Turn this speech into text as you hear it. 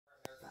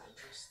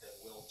factors that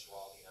will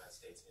draw the United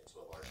States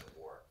into a larger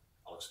war.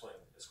 I'll explain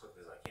as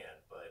quickly as I can,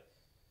 but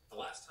the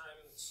last time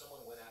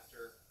someone went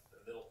after the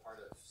middle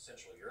part of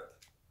Central Europe,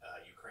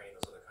 Ukraine,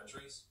 those other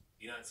countries,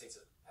 the United States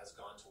has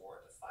gone to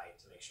war to fight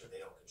to make sure they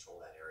don't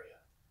control that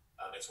area.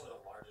 It's one of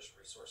the largest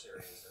resource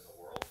areas in the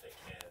world that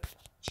can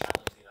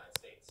challenge the United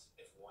States.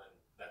 If one,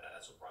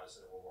 that's what brought us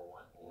into World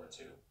War I, World War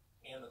II,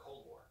 and the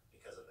Cold War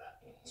because of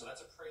that. So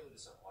that's a prelude to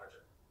something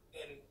larger.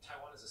 And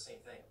Taiwan is the same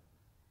thing.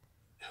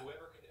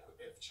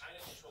 If China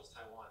controls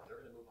Taiwan,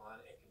 they're going to move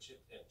on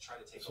and try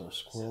to take over.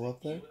 Is there a squirrel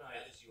up there?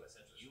 That is U.S.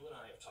 interest. You and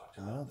I have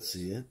talked I about don't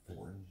see it.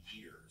 for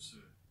years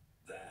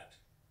that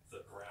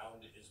the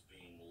ground is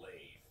being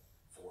laid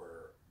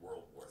for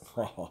World War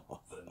III,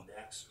 the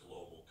next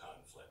global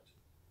conflict.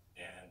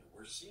 And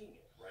we're seeing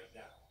it right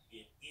now.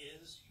 It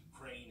is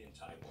Ukraine and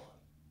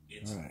Taiwan.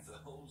 It's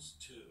those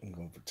two. I'm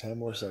going for 10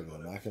 more seconds.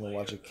 I'm not going to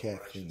watch a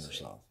cat clean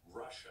herself.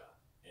 Russia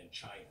and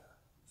China.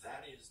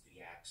 That is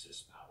the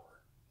Axis power.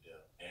 Yeah.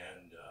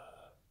 And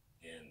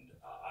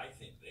I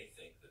think they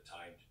think the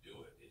time to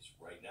do it is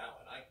right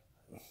now.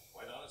 And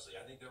quite honestly,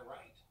 I think they're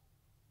right.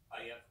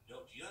 Do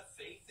you have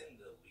faith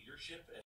in the leadership